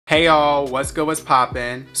Hey y'all, what's good, what's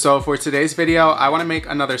poppin'? So for today's video, I want to make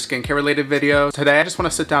another skincare related video. Today I just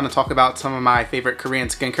want to sit down and talk about some of my favorite Korean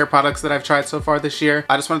skincare products that I've tried so far this year.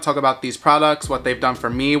 I just want to talk about these products, what they've done for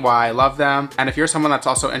me, why I love them. And if you're someone that's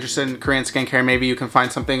also interested in Korean skincare, maybe you can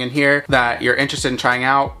find something in here that you're interested in trying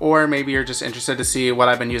out, or maybe you're just interested to see what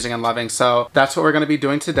I've been using and loving. So that's what we're going to be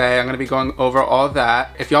doing today. I'm going to be going over all of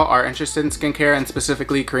that. If y'all are interested in skincare and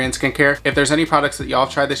specifically Korean skincare, if there's any products that y'all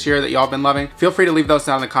have tried this year that y'all have been loving, feel free to leave those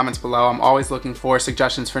down in the comments below. I'm always looking for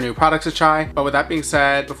suggestions for new products to try. But with that being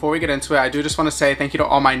said, before we get into it, I do just want to say thank you to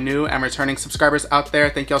all my new and returning subscribers out there.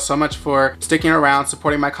 Thank y'all so much for sticking around,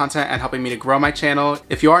 supporting my content, and helping me to grow my channel.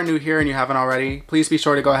 If you are new here and you haven't already, please be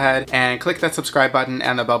sure to go ahead and click that subscribe button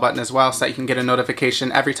and the bell button as well so that you can get a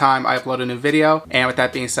notification every time I upload a new video. And with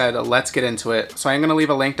that being said, let's get into it. So I'm going to leave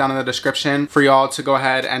a link down in the description for y'all to go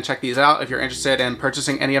ahead and check these out if you're interested in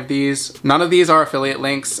purchasing any of these. None of these are affiliate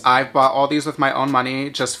links. I've bought all these with my own money,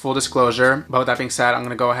 just full disclosure. But with that being said, I'm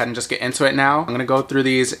going to go ahead and just get into it now. I'm going to go through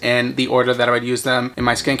these in the order that I would use them in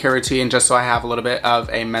my skincare routine, just so I have a little bit of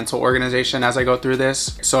a mental organization as I go through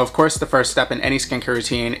this. So of course, the first step in any skincare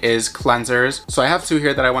routine is cleansers. So I have two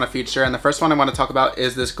here that I want to feature, and the first one I want to talk about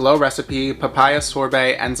is this Glow Recipe Papaya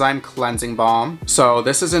Sorbet Enzyme Cleansing Balm. So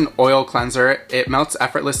this is an oil cleanser. It melts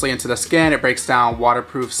effortlessly into the skin. It breaks down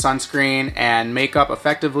waterproof sunscreen and makeup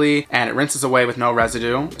effectively, and it rinses away with no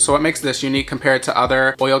residue. So what makes this unique compared to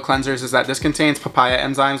other oil cleansers is that this contains papaya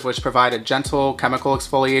enzymes, which provide a gentle chemical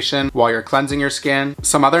exfoliation while you're cleansing your skin.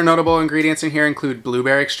 Some other notable ingredients in here include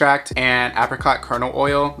blueberry extract and apricot kernel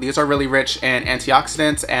oil. These are really rich in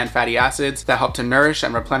antioxidants and fatty acids that help to nourish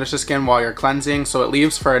and replenish the skin while you're cleansing, so it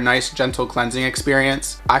leaves for a nice gentle cleansing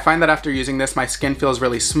experience. I find that after using this, my skin feels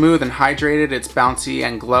really smooth and hydrated. It's bouncy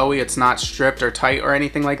and glowy. It's not stripped or tight or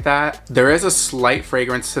anything like that. There is a slight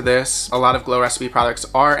fragrance to this. A lot of Glow Recipe products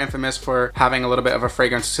are infamous for having a little bit of a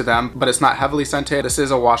fragrance to them, but it's not heavily scented. This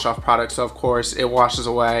is a wash-off product, so of course it washes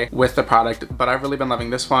away with the product, but I've really been loving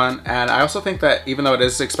this one. And I also think that even though it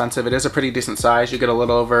is expensive, it is a pretty decent size. You get a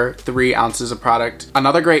little over 3 ounces of product.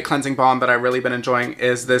 Another great cleansing balm that I've really been enjoying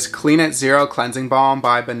is this Clean It Zero Cleansing Balm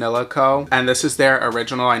by Banila Co. And this is their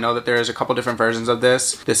original. I know that there's a couple different versions of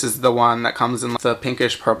this. This is the one that comes in the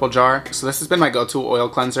pinkish purple jar. So this has been my go-to oil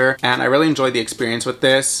cleanser, and I really enjoyed the experience with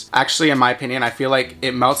this. Actually, in my opinion, I feel like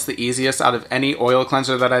it melts the easiest out of any oil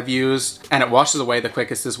cleanser that I've used, and it washes away the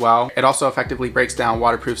quickest as well. It also effectively breaks down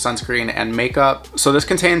waterproof sunscreen and makeup. So this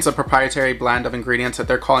contains a proprietary blend of ingredients that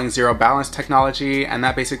they're calling Zero Balance technology, and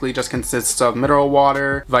that basically just consists of mineral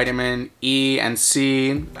water, vitamin E and C,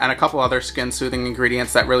 and a couple other skin soothing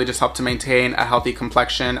ingredients that really just help to maintain a healthy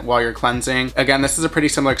complexion while you're cleansing. Again, this is a pretty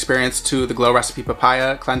similar experience to the Glow Recipe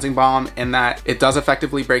Papaya Cleansing Balm in that it does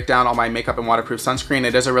effectively break down all my makeup and waterproof sunscreen.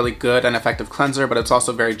 It is a really good and effective cleanser, but it's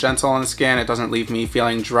also very gentle on the skin. It doesn't leave me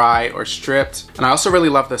feeling dry or stripped. And I also really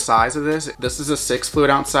love the size of this. This is a 6 fluid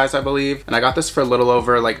ounce size, I believe, and I got this for a little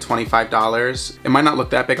over like $25. It might not look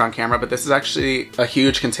that big on camera, but this is actually a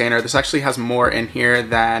huge container. This actually has more in here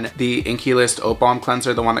than the Inkey List Oat Balm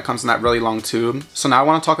cleanser, the one that comes in that really long tube. So now I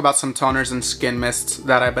want to talk about some toners and skin mists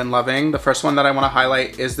that I've been loving. The first one that I want to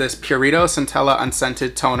highlight is this Purito Centella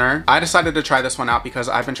Unscented Toner. I decided to try this one out because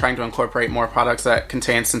I've been trying to incorporate more products that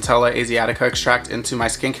contain Centella Asiatica extract into my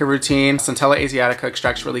skincare routine. Centella Asiatica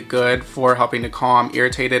extract is really good for helping to calm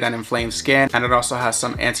irritated and inflamed skin, and it also has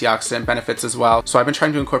some antioxidant benefits as well. So I've been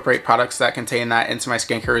trying to incorporate products that contain that into my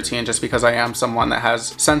skincare routine just because I am someone that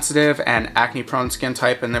has sensitive and acne prone skin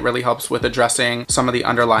type, and it really helps with addressing some of the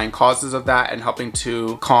underlying causes of that and helping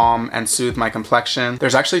to calm and soothe my complexion.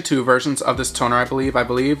 There's actually 2 versions of this toner, I believe. I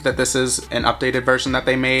believe that this is an updated version that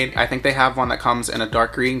they made. I think they have one that comes in a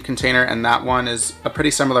dark green container, and that one is a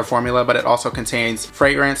pretty similar formula, but it also contains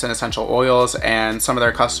fragrance and essential oils, and some of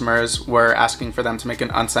their customers were asking for them to make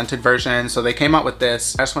an unscented version, so they came out with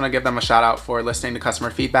this. I just want to give them a shout out for listening to customer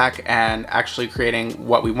feedback and actually creating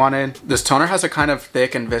what we wanted. This toner has a kind of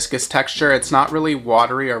thick and viscous texture. It's not really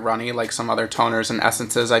watery or runny like some other toners and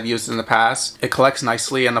essences I've used in the past. It collects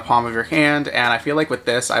nicely in the palm of your hand, and I feel like with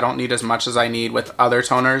this I don't need as much as I need with other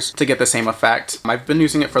toners to get the same effect. I've been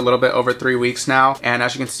using it for a little bit over 3 weeks now, and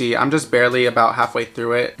as you can see, I'm just barely about halfway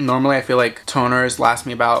through it. Normally I feel like toners last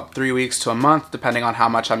me about 3 weeks to a month depending on how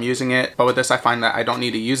much I'm using it, but with this I find that I don't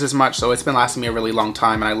need to use as much, so it's been lasting me a really long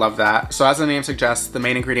time, and I love that. So as the name suggests, the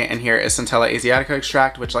main ingredient in here is Centella Asiatica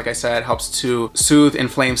extract, which, like I said, helps to soothe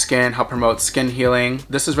inflamed skin, help promote skin healing.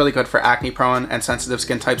 This is really good for acne prone and sensitive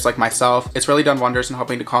skin types like myself. It's really done wonders in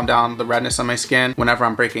helping to calm down the redness on my skin whenever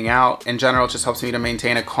I'm breaking out. In general, it just helps me to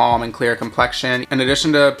maintain a calm and clear complexion. In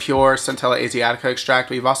addition to pure Centella Asiatica extract,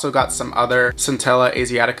 we've also got some other Centella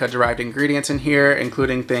Asiatica derived ingredients in here,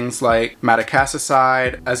 including things like madecassine,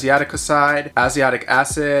 acid, asiatic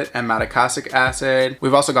acid, and matacosic acid.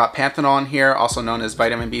 We've also got panthenol in here, also known as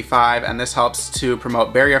vitamin B5, and this helps to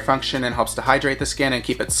promote barrier function and helps to hydrate the skin and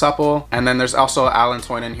keep it supple. And then there's also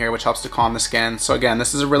allantoin in here, which helps to calm the skin. So again,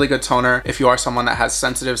 this is a really good toner if you are someone that has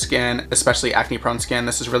sensitive skin, especially acne prone skin.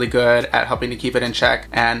 This is really good at helping to keep it in check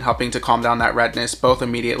and helping to calm down that redness both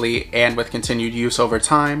immediately and with continued use over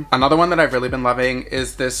time. Another one that I've really been loving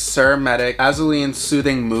is this Sur+Medic Azulene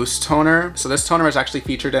Soothing Mousse Toner. So this toner is actually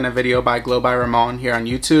featured in a video by Glow by Ramon here on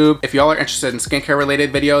YouTube. If y'all are interested in skincare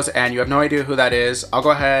related videos and you have no idea who that is, I'll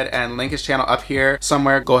go ahead and link his channel up here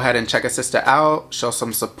somewhere. Go ahead and check his sister out, show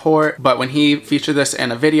some support. But when he featured this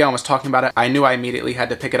in a video and was talking about it, I knew I immediately had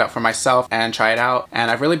to pick it up for myself and try it out,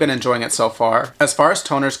 and I've really been enjoying it so far. As far as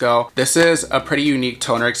toners go, this is a pretty unique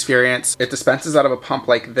toner experience. It dispenses out of a pump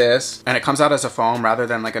like this, and it comes out as a foam rather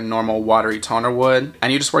than like a normal watery toner would.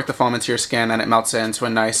 And you just work the foam into your skin and it melts into a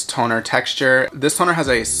nice toner texture. This toner has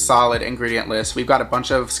a solid ingredient list. We've got a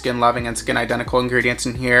bunch of skin loving and skin identical ingredients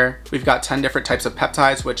in here. We've got 10 different types of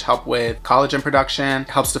peptides which help with collagen production,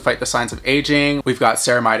 helps to fight the signs of aging. We've got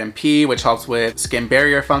ceramide and P, which helps with skin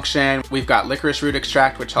barrier function. We've got licorice root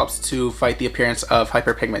extract, which helps to fight the appearance of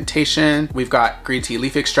hyperpigmentation. We've got green tea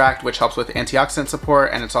leaf extract, which helps with antioxidant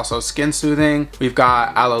support and it's also skin soothing. We've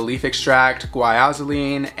got aloe leaf extract,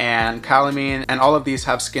 guaiacylene, and calamine, and all of these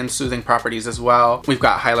have skin soothing properties as well. We've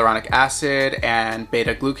got hyaluronic acid and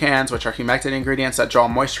beta glucans, which are humectant ingredients that draw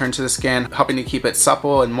moisture into the skin, helping to keep it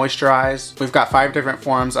supple and moisturized. We've got 5 different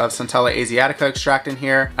forms of Centella asiatica extract in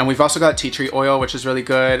here, and we've also got tea tree oil, which is really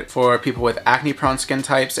good for people with acne prone skin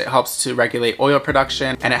types. It helps to regulate oil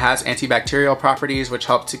production, and it has antibacterial properties which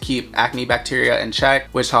help to keep acne bacteria in check,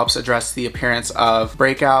 which helps address the appearance of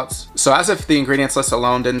breakouts. So as if the ingredients list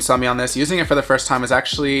alone didn't sell me on this, using it for the first time was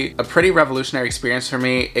actually a pretty revolutionary experience for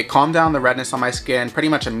me. It calmed down the redness on my skin pretty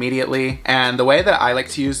much immediately, and the way that I like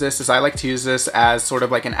to use this is I like to use this as sort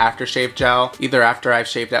of like an aftershave gel, either after I've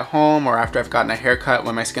shaved at home or after I've gotten a haircut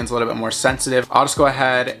when my skin's a little bit more sensitive. I'll just go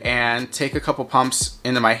ahead and take a couple pumps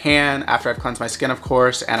into my hand after I've cleansed my skin, of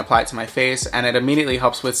course, and apply it to my face, and it immediately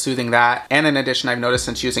helps with soothing that. And in addition, I've noticed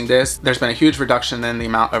since using this, there's been a huge reduction in the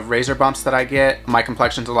amount of razor bumps that I get. My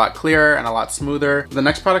complexion's a lot clearer and a lot smoother. The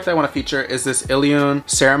next product I want to feature is this Illiyoon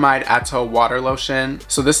Ceramide Atoll Water Lotion.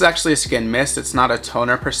 So this is actually a skin mist. It's not a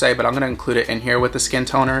toner per se, but I'm going to include it in here with the skin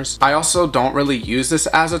toners. I also don't really use this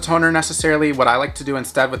as a toner necessarily. What I like to do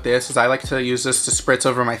instead with this is I like to use this to spritz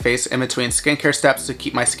over my face in between skincare steps to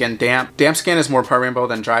keep my skin damp. Damp skin is more permeable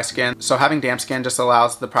than dry skin, so having damp skin just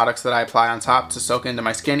allows the products that I apply on top to soak into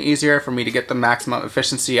my skin easier for me to get the maximum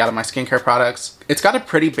efficiency out of my skincare products. It's got a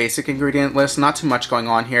pretty basic ingredient list, not too much going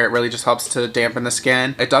on here. It really just helps to dampen the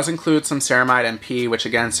skin. It does include some ceramide and P, which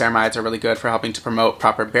again, ceramides are really good for helping to promote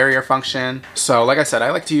proper barrier function. So like I said,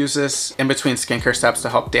 I like to use this in between skincare steps to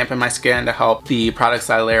help dampen my skin, to help the products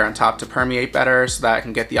that I layer on top to permeate better so that I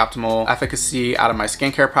can get the optimal efficacy out of my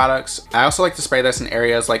skincare products. I also like to spray this in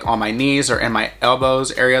areas like on my knees or in my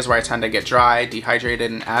elbows, areas where I tend to get dry,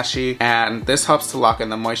 dehydrated, and ashy. And this helps to lock in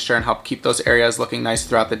the moisture and help keep those areas looking nice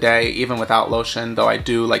throughout the day, even without lotion, though I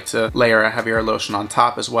do like to layer a heavier lotion on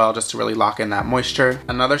top as well just to really lock in that moisture.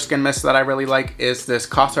 Another skin mist that I really like is this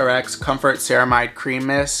Cosrx Comfort Ceramide Cream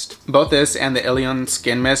Mist. Both this and the Illiyoon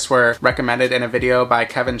Skin Mist were recommended in a video by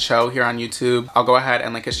Kevin Cho here on YouTube. I'll go ahead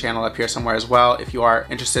and link his channel up here somewhere as well if you are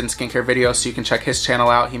interested in skincare videos, so you can check his channel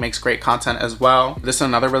out. He makes great content as well. This is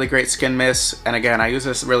another really great skin mist, and again, I use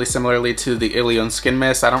this really similarly to the Illiyoon Skin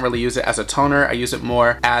Mist. I don't really use it as a toner. I use it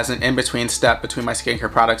more as an in-between step between my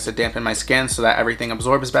skincare products to dampen my skin so that everything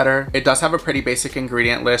absorbs better. It does have a pretty basic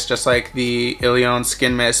ingredient list, just like the Illiyoon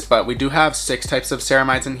Skin Mist, but we do have 6 types of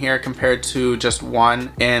ceramides in here compared to just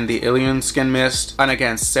 1 in the Illiyoon Skin Mist. And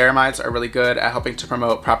again, ceramides are really good at helping to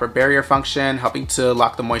promote proper barrier function, helping to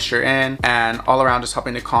lock the moisture in, and all around just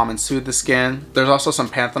helping to calm and soothe the skin. There's also some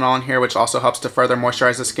panthenol in here, which also helps to further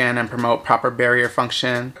moisturize the skin and promote proper barrier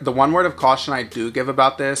function. The one word of caution I do give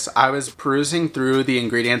about this, I was perusing through the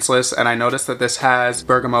ingredients list and I noticed that this has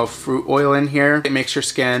bergamot fruit oil in here. It makes your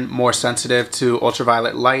skin more sensitive to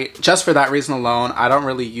ultraviolet light. Just for that reason alone, I don't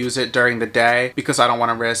really use it during the day because I don't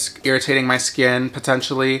want to risk irritating my skin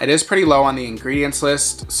potentially. It is pretty low on the ingredients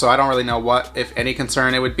list, so I don't really know what, if any,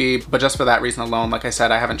 concern it would be, but just for that reason alone, like I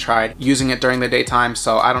said, I haven't tried using it during the daytime,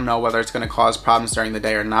 so I don't know whether it's going to cause problems during the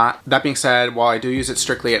day or not. That being said, while I do use it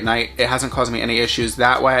strictly at night, it hasn't caused me any issues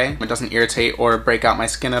that way. It doesn't irritate or break out my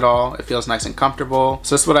skin at all. It feels nice and comfortable.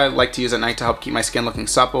 So this is what I like to use at night to help keep my skin looking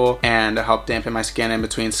supple and to help dampen my skin in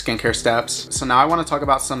between skincare steps. So now I want to talk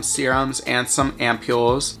about some serums and some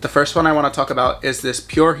ampules. The first one I want to talk about is this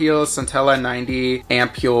Pureheals Centella 90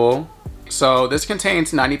 Ampoule. So this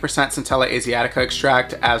contains 90% Centella asiatica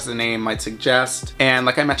extract, as the name might suggest. And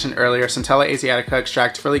like I mentioned earlier, Centella asiatica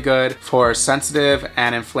extract is really good for sensitive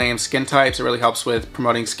and inflamed skin types. It really helps with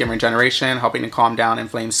promoting skin regeneration, helping to calm down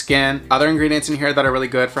inflamed skin. Other ingredients in here that are really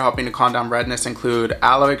good for helping to calm down redness include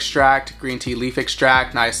aloe extract, green tea leaf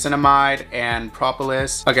extract, niacinamide, and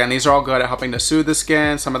propolis. Again, these are all good at helping to soothe the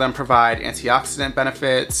skin. Some of them provide antioxidant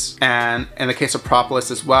benefits, and in the case of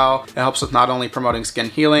propolis as well, it helps with not only promoting skin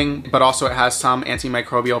healing, but also it has some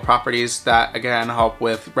antimicrobial properties that again help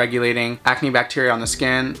with regulating acne bacteria on the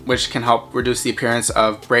skin, which can help reduce the appearance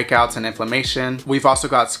of breakouts and inflammation. We've also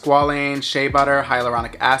got squalane, shea butter,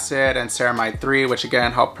 hyaluronic acid, and ceramide 3, which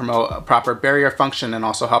again help promote a proper barrier function and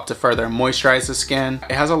also help to further moisturize the skin.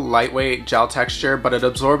 It has a lightweight gel texture, but it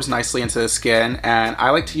absorbs nicely into the skin, and I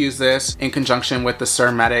like to use this in conjunction with the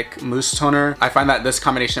Sur+Medic Mousse toner. I find that this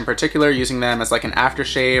combination in particular, using them as like an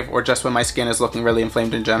aftershave or just when my skin is looking really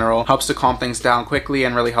inflamed in general, helps to calm things down quickly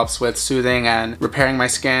and really helps with soothing and repairing my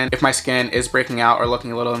skin. If my skin is breaking out or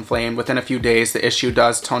looking a little inflamed, within a few days the issue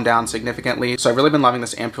does tone down significantly. So I've really been loving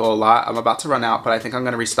this ampoule a lot. I'm about to run out, but I think I'm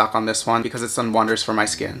going to restock on this one because it's done wonders for my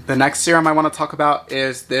skin. The next serum I want to talk about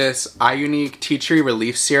is this Iunik Tea Tree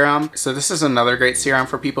Relief Serum. So this is another great serum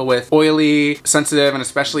for people with oily, sensitive, and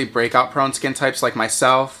especially breakout prone skin types like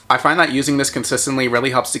myself. I find that using this consistently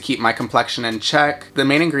really helps to keep my complexion in check. The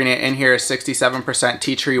main ingredient in here is 67%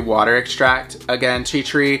 tea tree water extract. Again, tea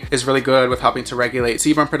tree is really good with helping to regulate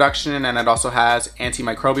sebum production, and it also has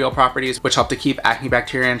antimicrobial properties which help to keep acne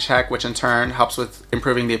bacteria in check, which in turn helps with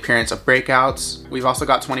improving the appearance of breakouts. We've also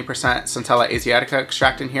got 20% Centella asiatica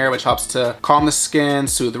extract in here, which helps to calm the skin,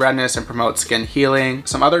 soothe redness, and promote skin healing.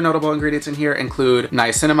 Some other notable ingredients in here include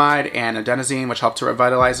niacinamide and adenosine, which help to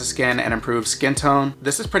revitalize the skin and improve skin tone.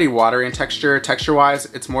 This is pretty watery in texture. Texture-wise,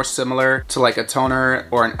 it's more similar to like a toner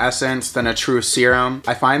or an essence than a true serum.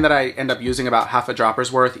 I find that I end up using about half a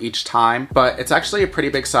dropper's worth each time, but it's actually a pretty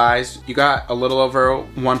big size. You got a little over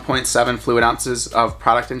 1.7 fluid ounces of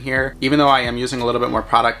product in here, even though I am using a little bit more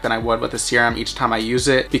product than I would with a serum each time I use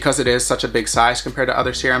it. Because it is such a big size compared to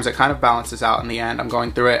other serums, it kind of balances out in the end. I'm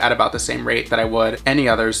going through it at about the same rate that I would any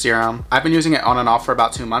other serum. I've been using it on and off for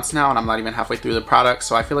about 2 months now, and I'm not even halfway through the product,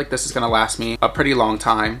 so I feel like this is going to last me a pretty long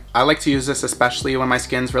time. I like to use this especially when my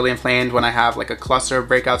skin's really inflamed, when I have like a cluster of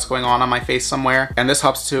breakouts going on my face somewhere, and this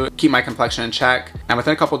helps to keep my complexion in check. And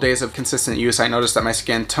within a couple days of consistent use, I noticed that my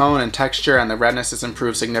skin tone and texture and the redness has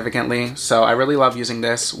improved significantly. So I really love using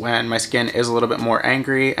this when my skin is a little bit more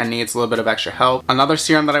angry and needs a little bit of extra help. Another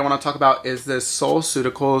serum that I want to talk about is this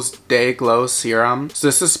SeoulCeuticals Day Glow Serum. So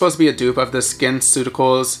this is supposed to be a dupe of the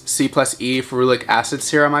SkinCeuticals C+E ferulic acid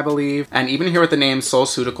serum, I believe. And even here with the name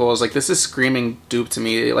SeoulCeuticals, like this is screaming dupe to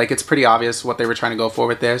me. Like it's pretty obvious what they were trying to go for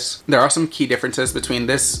with this. There are some key differences between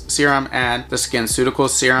this serum and the SkinCeuticals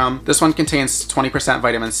serum. This one contains 20%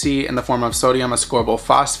 vitamin C in the form of sodium ascorbyl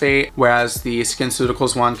phosphate, whereas the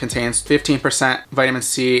SkinCeuticals one contains 15% vitamin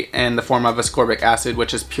C in the form of ascorbic acid,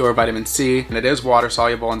 which is pure vitamin C, and it is water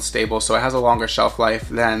soluble and stable, so it has a longer shelf life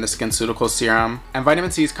than the SkinCeuticals serum. And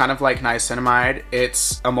vitamin C is kind of like niacinamide.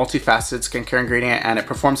 It's a multifaceted skincare ingredient and it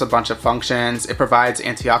performs a bunch of functions. It provides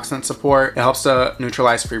antioxidant support. It helps to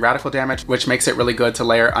neutralize free radical damage, which makes it really good to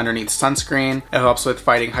layer underneath sunscreen. It helps with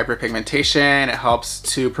fighting hyperpigmentation. It helps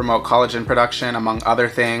to promote collagen production, among other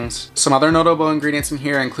things. Some other notable ingredients in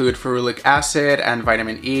here include ferulic acid and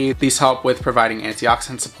vitamin E. These help with providing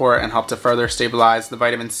antioxidant support and help to further stabilize the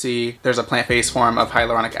vitamin C. There's a plant-based form of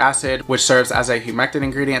hyaluronic acid, which serves as a humectant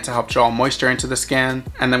ingredient to help draw moisture into the skin.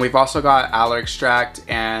 And then we've also got aloe extract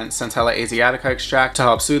and Centella asiatica extract to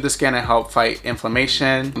help soothe the skin and help fight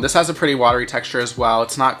inflammation. This has a pretty watery texture as well.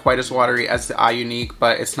 It's not quite as watery as the Iunik,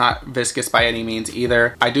 but it's not viscous by any means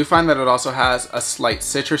either. I do find that it also has a slight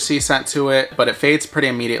citrusy scent to it, but it fades pretty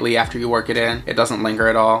immediately after you work it in. It doesn't linger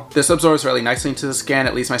at all. This absorbs really nicely into the skin.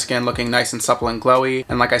 It leaves my skin looking nice and supple and glowy.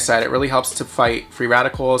 And like I said, it really helps to fight free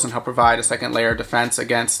radicals and help provide a second layer of defense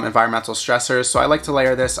against environmental stressors. So I like to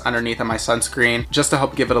layer this underneath of my sunscreen just to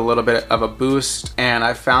help give it a little bit of a boost. And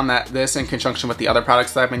I've found that this, in conjunction with the other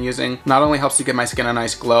products that I've been using, not only helps to give my skin a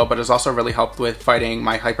nice glow, but has also really helped with fighting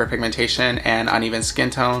my hyperpigmentation and uneven skin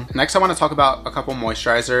tone. Next, I want to talk about a couple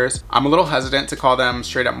moisturizers. I'm a little hesitant to call them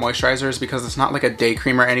straight up moisturizers because it's not like a day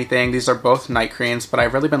cream or anything. These are both night creams, but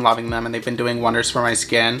I've really been loving them and they've been doing wonders for my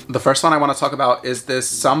skin. The first one I want to talk about is this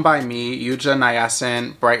Some by Me Yuja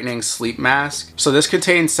Niacin Brightening Sleep Mask. So this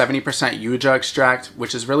contains 70% Yuja extract,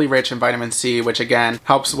 which is really rich in vitamin C, which again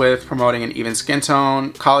helps with promoting an even skin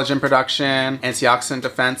tone, collagen production, antioxidant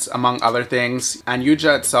defense, among other things. And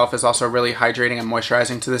Yuja itself is also really hydrating and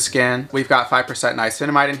moisturizing to the skin. We've got 5%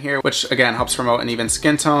 niacinamide in here, which again helps promote an even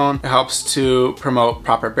skin tone. It helps to promote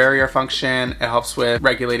promote proper barrier function. It helps with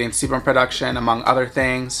regulating sebum production, among other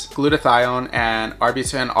things. Glutathione and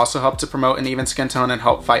arbutin also help to promote an even skin tone and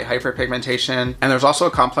help fight hyperpigmentation. And there's also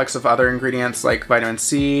a complex of other ingredients like vitamin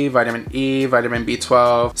C, vitamin E, vitamin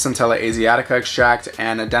B12, Centella asiatica extract,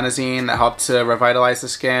 and adenosine that help to revitalize the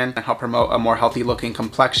skin and help promote a more healthy looking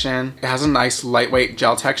complexion. It has a nice lightweight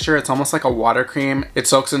gel texture. It's almost like a water cream. It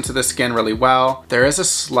soaks into the skin really well. There is a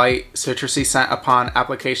slight citrusy scent upon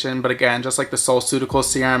application, but again, just like the SeoulCeuticals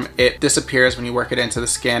serum, it disappears when you work it into the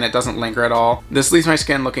skin. It doesn't linger at all. This leaves my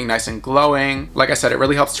skin looking nice and glowing. Like I said, it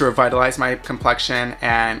really helps to revitalize my complexion,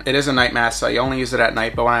 and it is a night mask, so I only use it at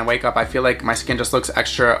night, but when I wake up, I feel like my skin just looks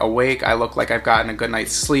extra awake. I look like I've gotten a good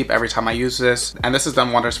night's sleep every time I use this, and this has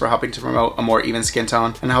done wonders for helping to promote a more even skin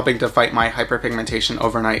tone and helping to fight my hyperpigmentation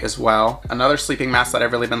overnight as well. Another sleeping mask that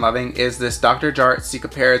I've really been loving is this Dr. Jart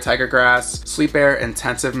Cicapair Tiger Grass Sleepair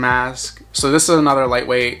Intensive Mask. So this is another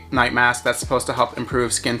lightweight night mask that's supposed to help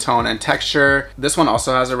improve skin tone and texture. This one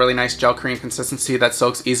also has a really nice gel cream consistency that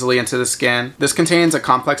soaks easily into the skin. This contains a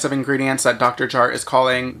complex of ingredients that Dr. Jart is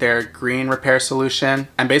calling their green repair solution.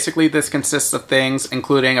 And basically this consists of things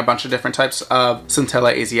including a bunch of different types of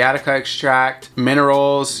Centella asiatica extract,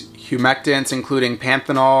 minerals, humectants including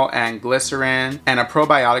panthenol and glycerin, and a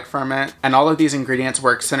probiotic ferment. And all of these ingredients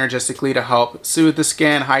work synergistically to help soothe the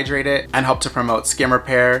skin, hydrate it, and help to promote skin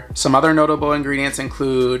repair. Some other notable ingredients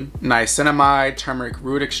include niacinamide, turmeric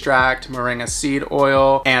root extract, moringa seed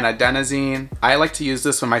oil, and adenosine. I like to use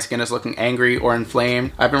this when my skin is looking angry or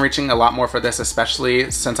inflamed. I've been reaching a lot more for this,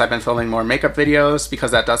 especially since I've been filming more makeup videos,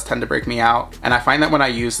 because that does tend to break me out. And I find that when I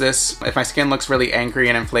use this, if my skin looks really angry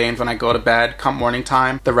and inflamed when I go to bed, come morning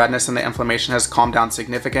time, the redness and the inflammation has calmed down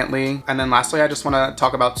significantly. And then lastly, I just want to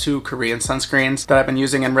talk about 2 Korean sunscreens that I've been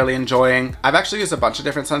using and really enjoying. I've actually used a bunch of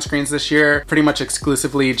different sunscreens this year, pretty much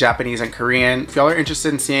exclusively Japanese and Korean. If y'all are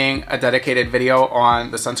interested in seeing a dedicated video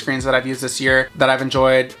on the sunscreens that I've used this year that I've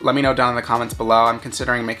enjoyed, let me know down in the comments below. I'm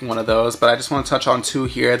considering making one of those, but I just want to touch on 2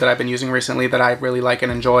 here that I've been using recently that I really like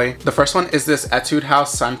and enjoy. The first one is this Etude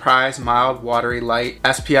House Sunprise Mild Watery Light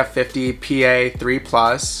SPF 50 PA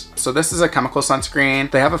 3+. So this is a chemical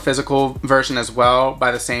sunscreen. They have a physical version as well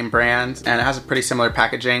by the same brand, and it has a pretty similar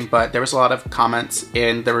packaging, but there was a lot of comments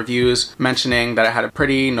in the reviews mentioning that it had a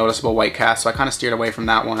pretty noticeable white cast, so I kind of steered away from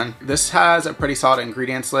that one. This has a pretty solid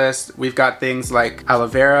ingredients list. We've got things like aloe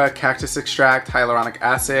vera, cactus extract, hyaluronic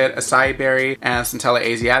acid, acai berry, and Centella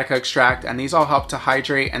asiatica extract, and these all help to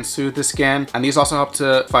hydrate and soothe the skin, and these also help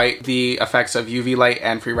to fight the effects of UV light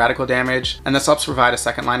and free radical damage, and this helps provide a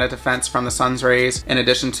second line of defense from the sun's rays, in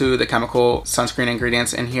addition to the chemical sunscreen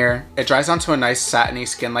ingredients in here. It dries onto a nice satiny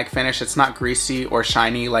skin-like finish. It's not greasy or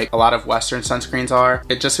shiny like a lot of Western sunscreens are.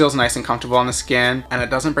 It just feels nice and comfortable on the skin, and it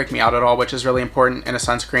doesn't break me out at all, which is really important in a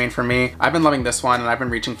sunscreen for me. I've been loving this one, and I've been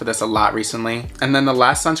reaching for this a lot recently. And then the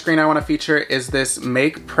last sunscreen I want to feature is this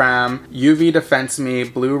MakeP UV Defense Me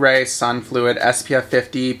Blu-ray Sun Fluid SPF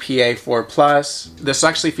 50 PA 4+. This was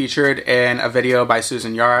actually featured in a video by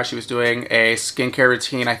Susan Yara. She was doing a skincare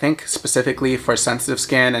routine, I think specifically for sensitive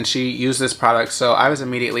skin, and she used this product, so I was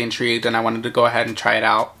immediately intrigued and I wanted to go ahead and try it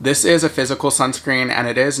out. This is a physical sunscreen and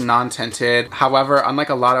it is non-tinted. However, unlike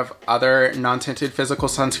a lot of other non-tinted physical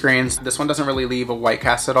sunscreens, this one doesn't really leave a white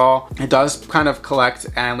cast at all. It does kind of collect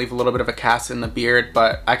and leave a little bit of a cast in the beard,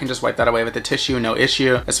 but I can just wipe that away with a tissue, no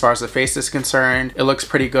issue. As far as the face is concerned, it looks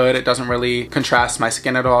pretty good. It doesn't really contrast my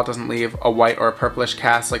skin at all. It doesn't leave a white or a purplish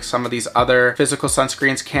cast like some of these other physical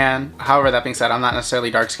sunscreens can. However, that being said, I'm not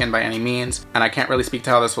necessarily dark skinned by any means, and I can't really speak to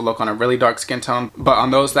how this will look on a really dark skin tone, but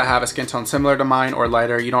on those that have a skin tone similar to mine or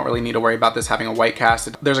lighter, you don't really need to worry about this having a white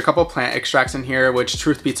cast. There's a couple plant extracts in here which,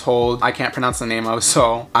 truth be told, I can't pronounce the name of,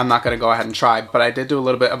 so I'm not going to go ahead and try, but I did do a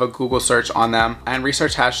little bit of a Google search on them, and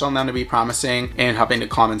research has shown them to be promising in helping to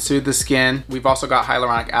calm and soothe the skin. We've also got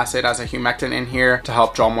hyaluronic acid as a humectant in here to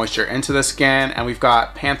help draw moisture into the skin, and we've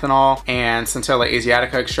got panthenol and Centella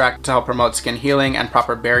asiatica extract to help promote skin healing and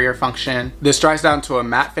proper barrier function. This dries down to a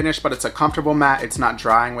matte finish, but it's a comfortable matte. It's not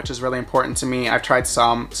drying, which is really important to me. I've tried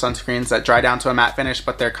some sunscreens that dry down to a matte finish,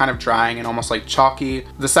 but they're kind of drying and almost like chalky.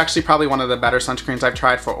 This is actually probably one of the better sunscreens I've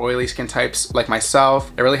tried for oily skin types like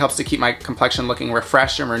myself. It really helps to keep my complexion looking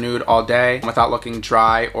refreshed and renewed all day without looking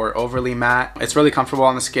dry or overly matte. It's really comfortable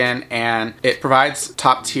on the skin, and it provides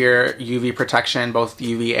top tier UV protection, both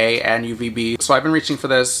UVA and UVB. So I've been reaching for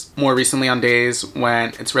this more recently on days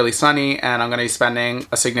when it's really sunny and I'm going to be spending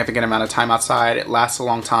a significant amount of time outside. It lasts a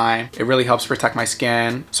long time. It really helps protect my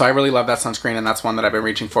skin. So I really love that sunscreen, and that's one that I've I've been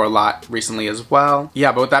reaching for a lot recently as well.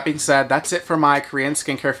 Yeah, but with that being said, that's it for my Korean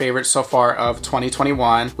skincare favorites so far of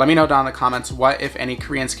 2021. Let me know down in the comments what, if any,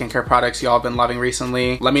 Korean skincare products y'all have been loving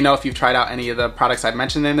recently. Let me know if you've tried out any of the products I've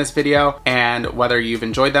mentioned in this video and whether you've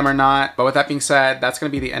enjoyed them or not. But with that being said, that's going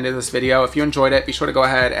to be the end of this video. If you enjoyed it, be sure to go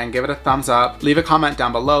ahead and give it a thumbs up. Leave a comment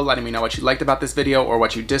down below letting me know what you liked about this video or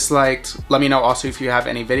what you disliked. Let me know also if you have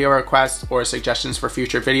any video requests or suggestions for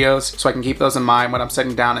future videos so I can keep those in mind when I'm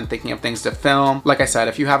sitting down and thinking of things to film. Like I said,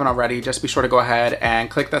 if you haven't already, just be sure to go ahead and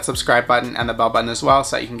click that subscribe button and the bell button as well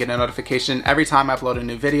so that you can get a notification every time I upload a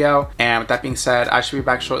new video. And with that being said, I should be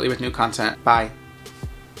back shortly with new content. Bye.